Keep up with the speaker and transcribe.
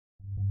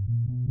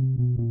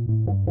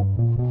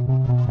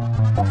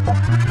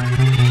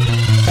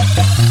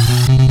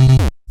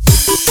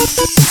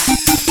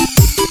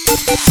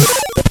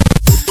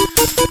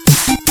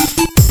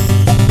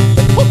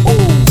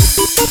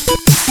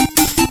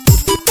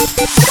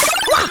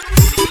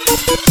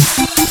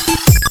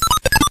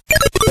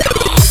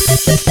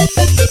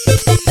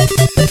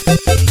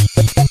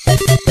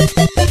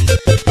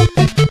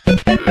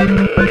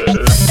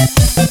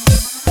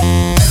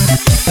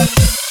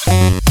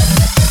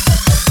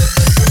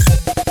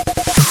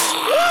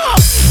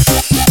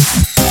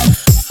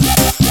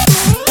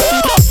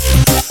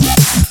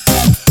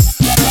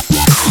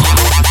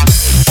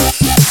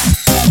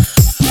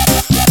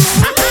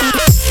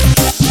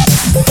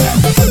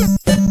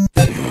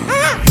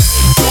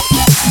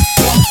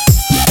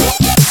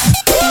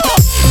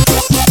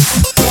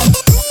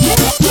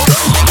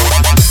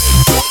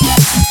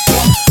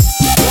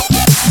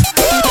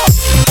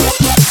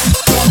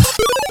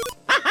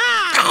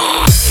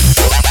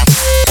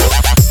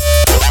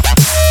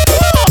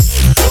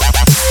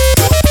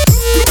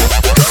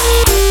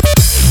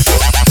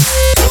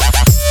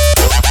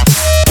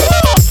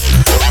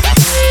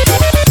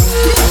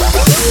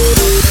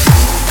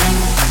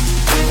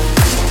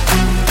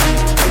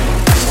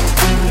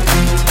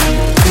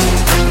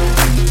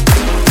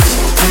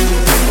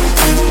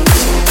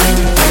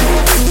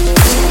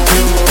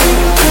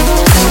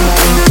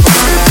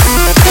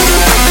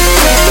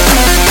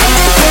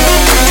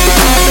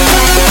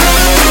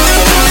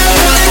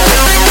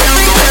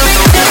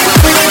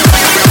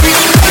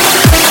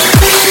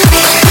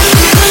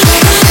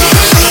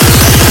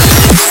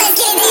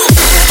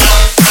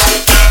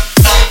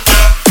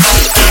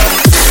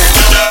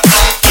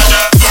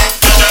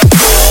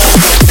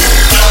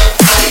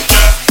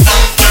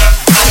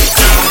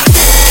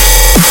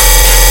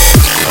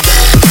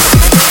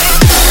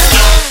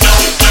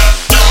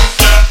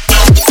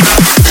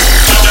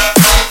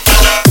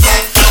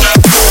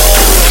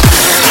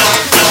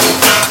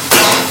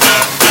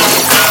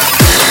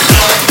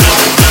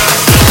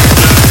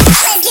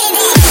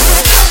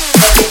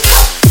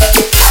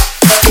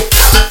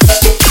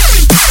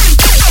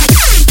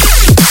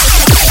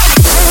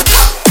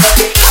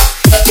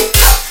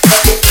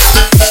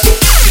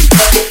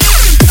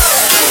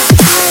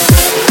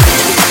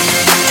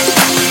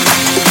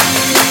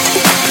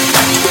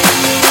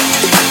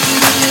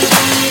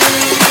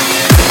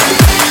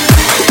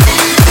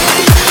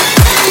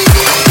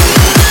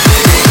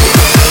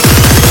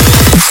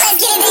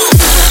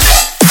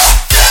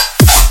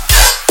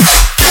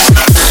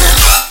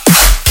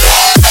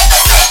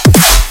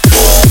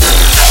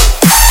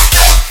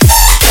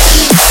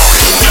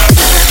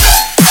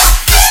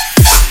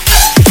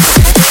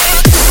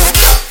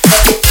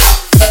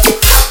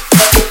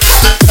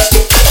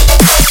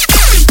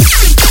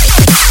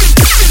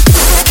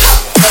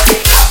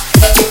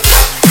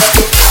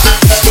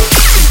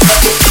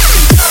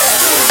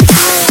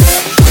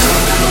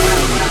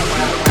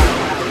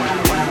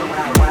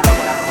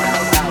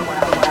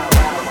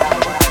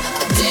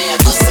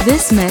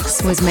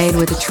mix was made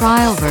with a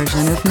trial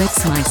version of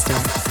Mixmeister.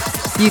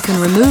 You can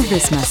remove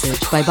this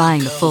message by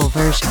buying the full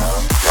version.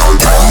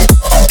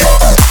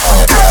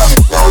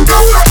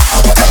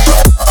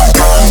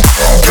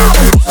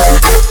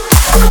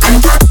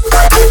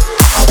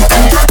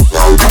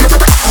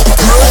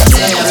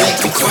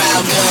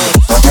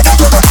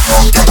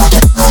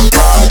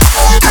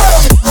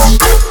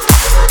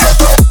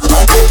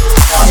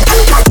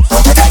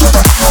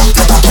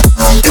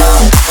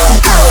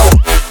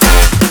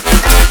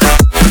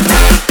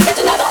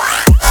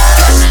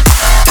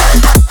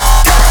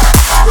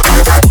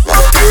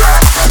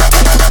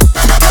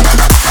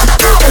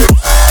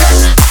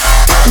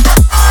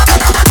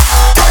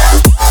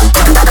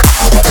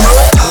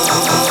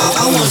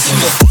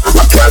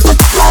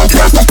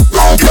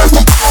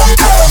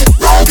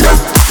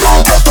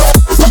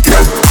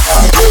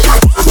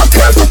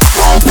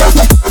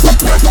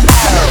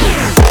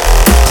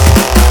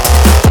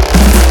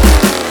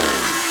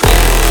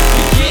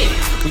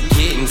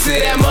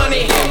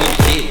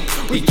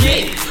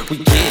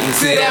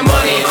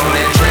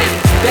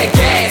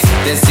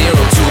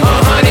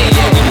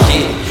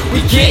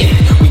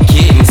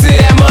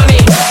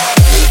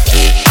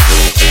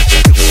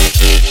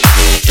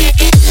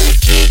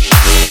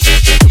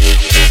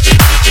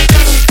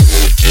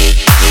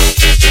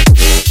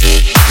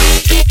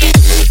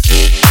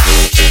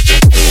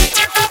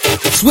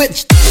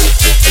 Switch.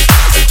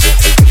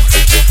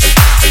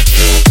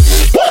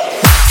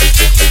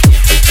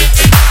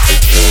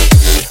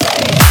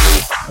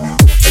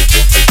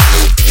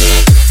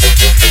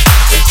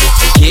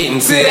 Getting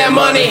to that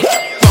money.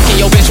 Fucking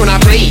your bitch when I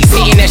please.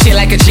 Eating that shit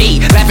like a G.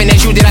 Laughing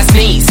at you, did I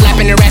sneeze?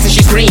 Slapping her ass and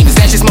she screams.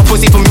 That's just my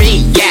pussy for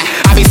me. Yeah,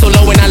 I be so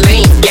low when I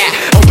lean. Yeah,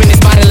 open this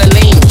bottle of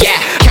lean. Yeah,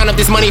 count up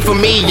this money for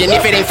me. And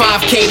if it ain't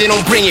 5K, then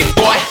don't bring it,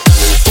 boy.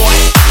 Boy.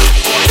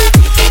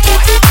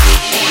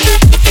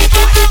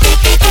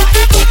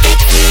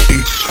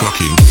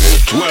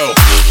 12.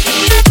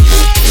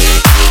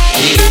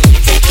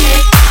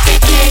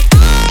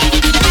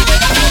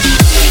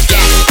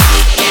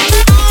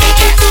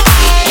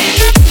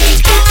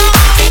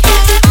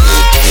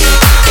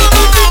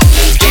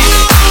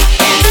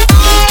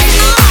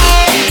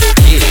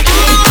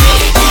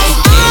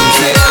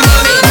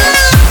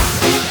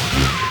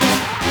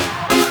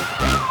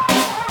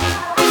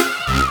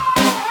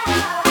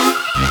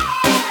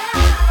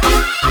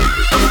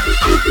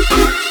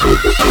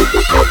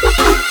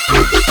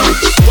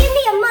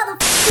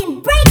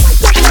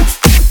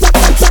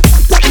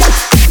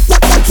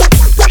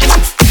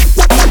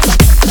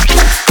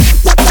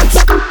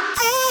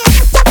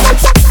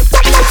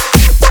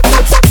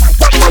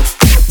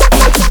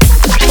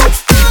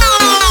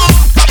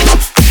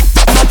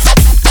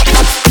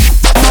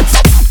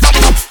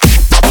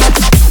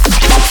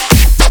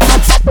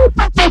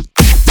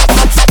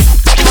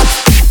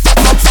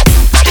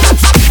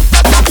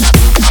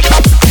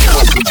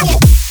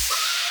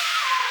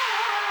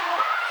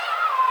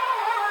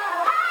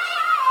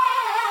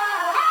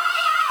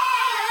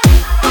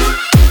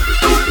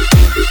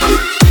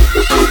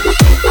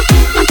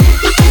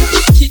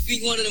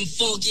 One of them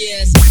funky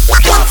ass.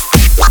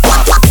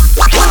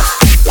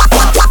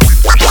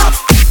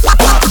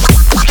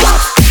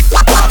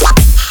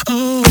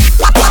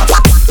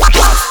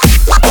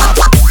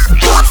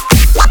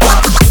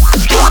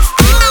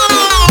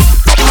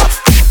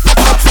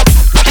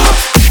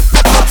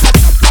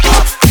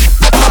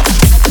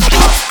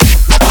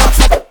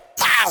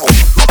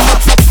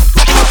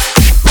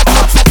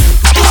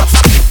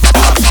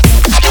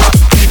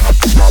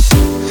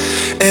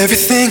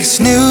 Everything is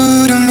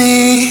new to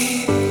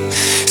me.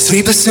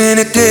 Sleepless in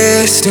a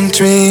distant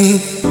dream.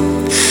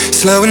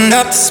 Slowing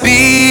up the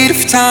speed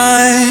of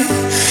time.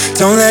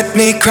 Don't let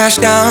me crash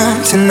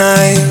down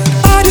tonight.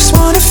 I just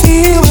wanna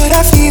feel what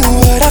I feel,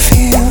 what I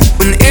feel.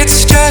 When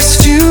it's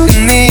just you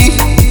and me.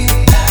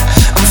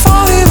 I'm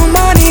falling on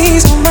my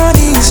knees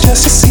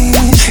just to see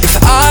if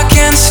I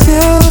can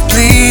still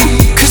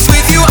bleed. 'Cause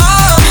with you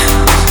I'm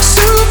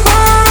superhuman.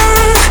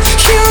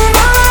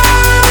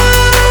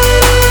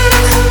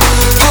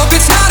 Hope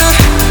it's not a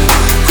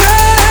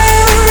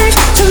great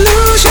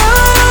delusion.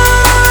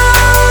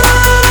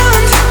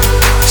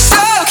 So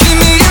keep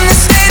me in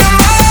this state of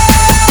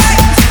mind.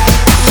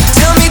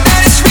 Tell me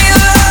that it's real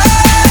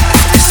love.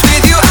 'Cause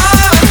with you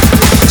I'm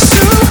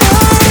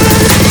superhuman.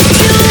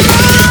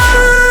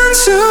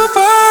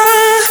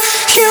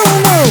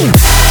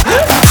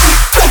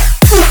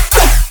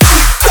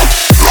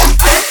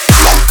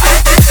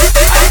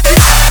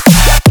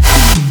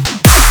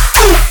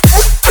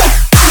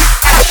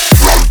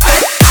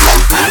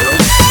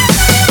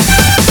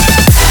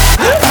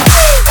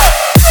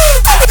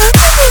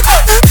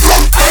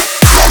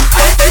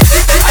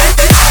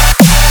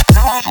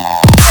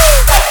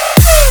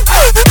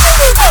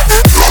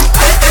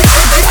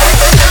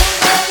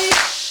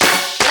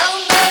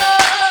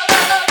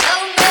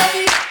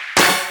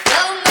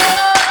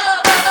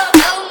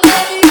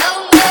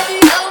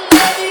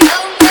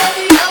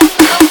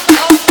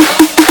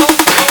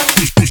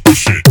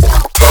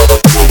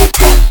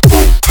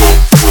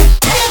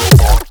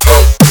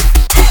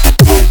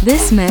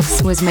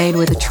 was made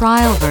with a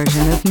trial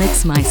version of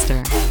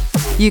Mixmeister.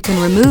 You can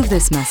remove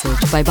this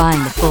message by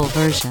buying the full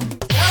version.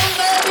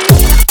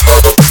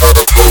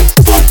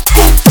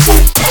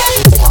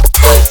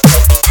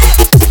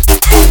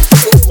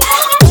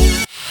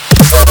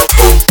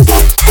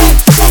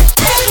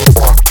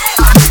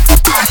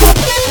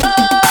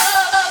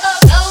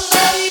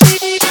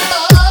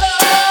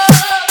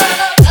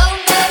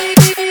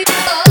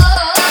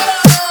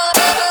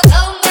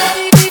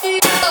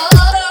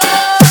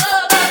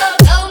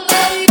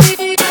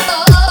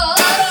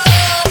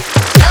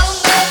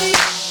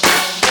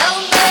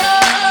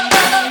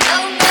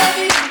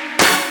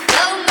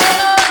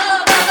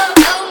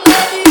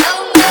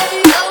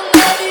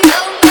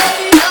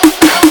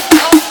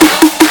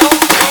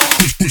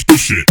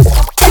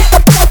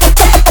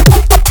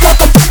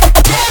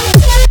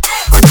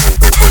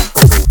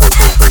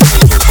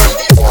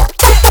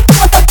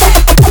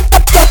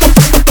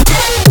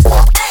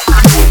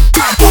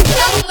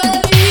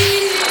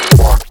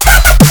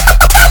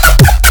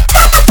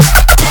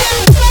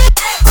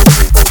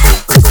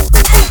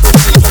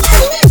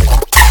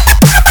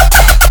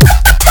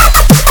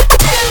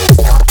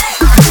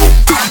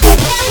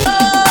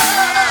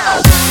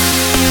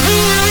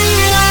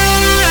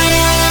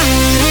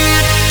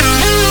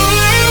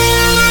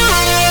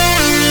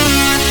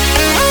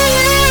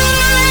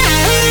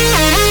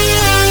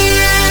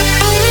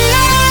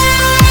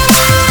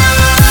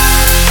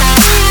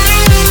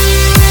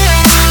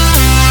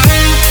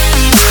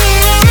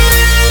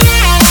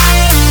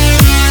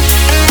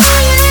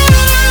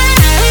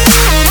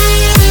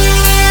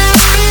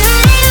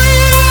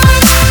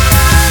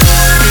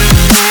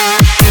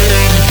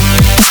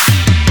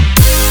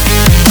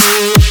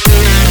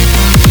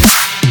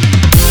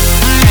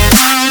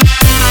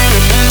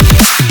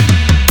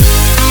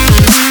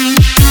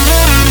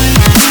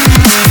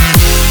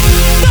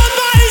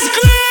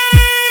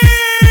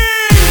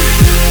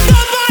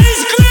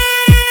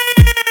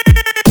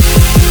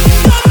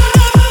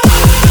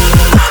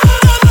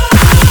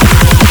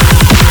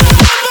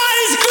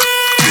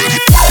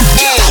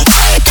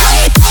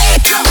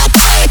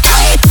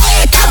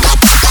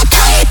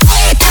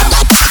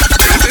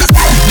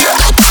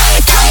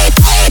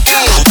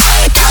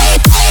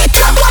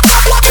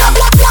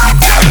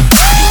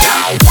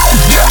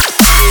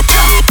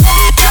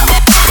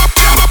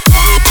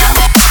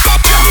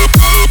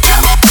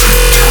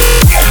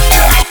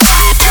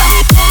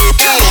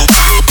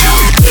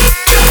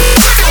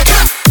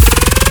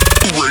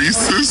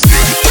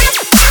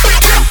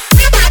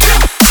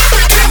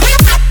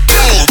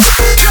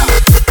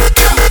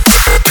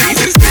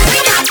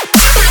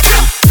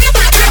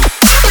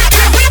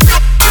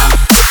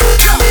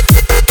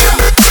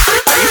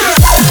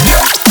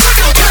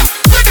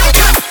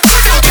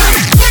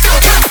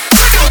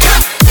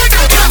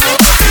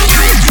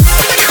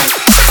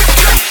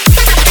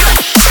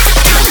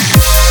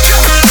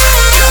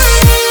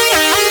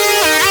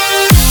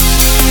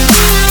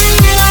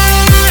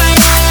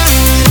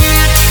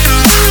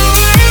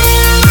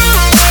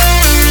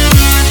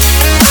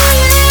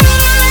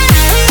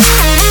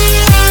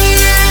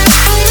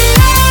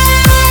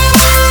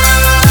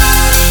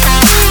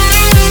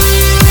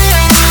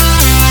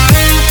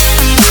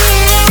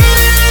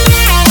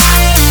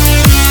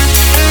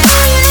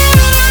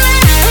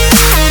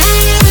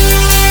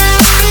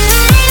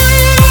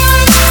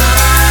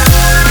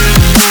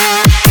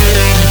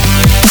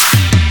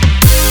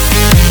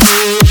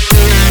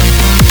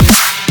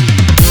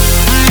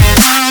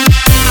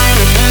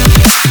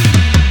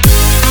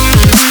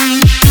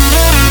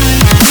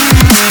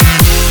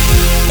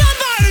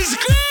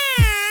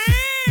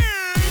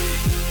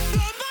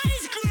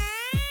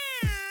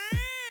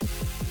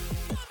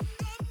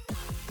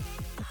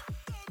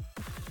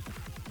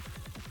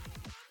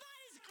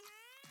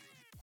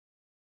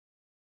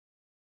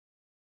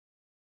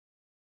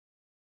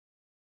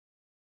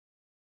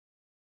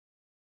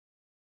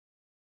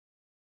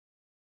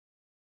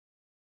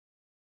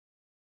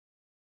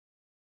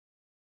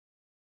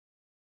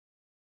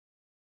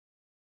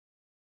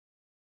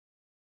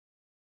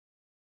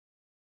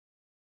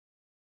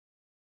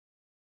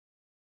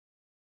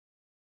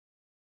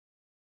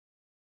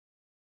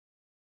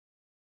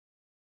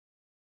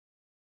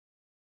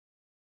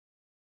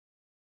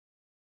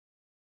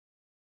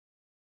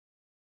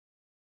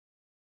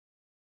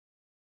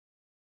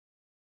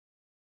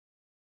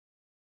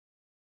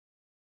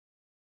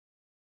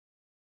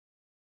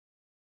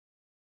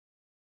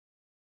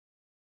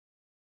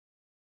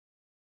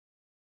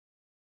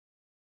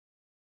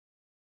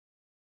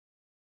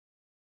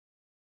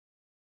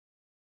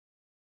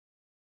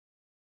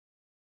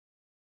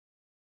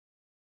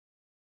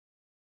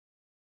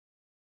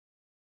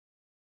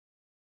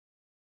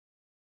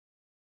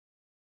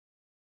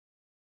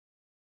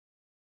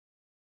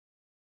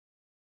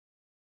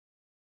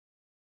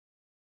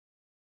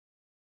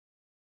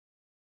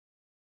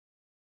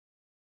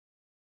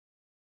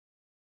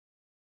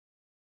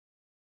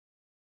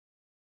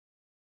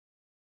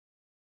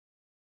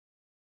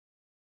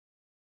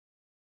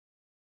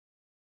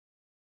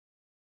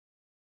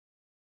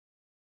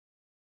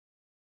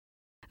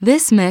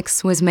 This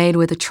mix was made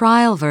with a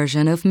trial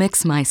version of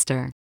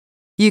Mixmeister.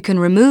 You can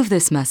remove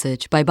this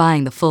message by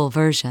buying the full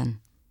version.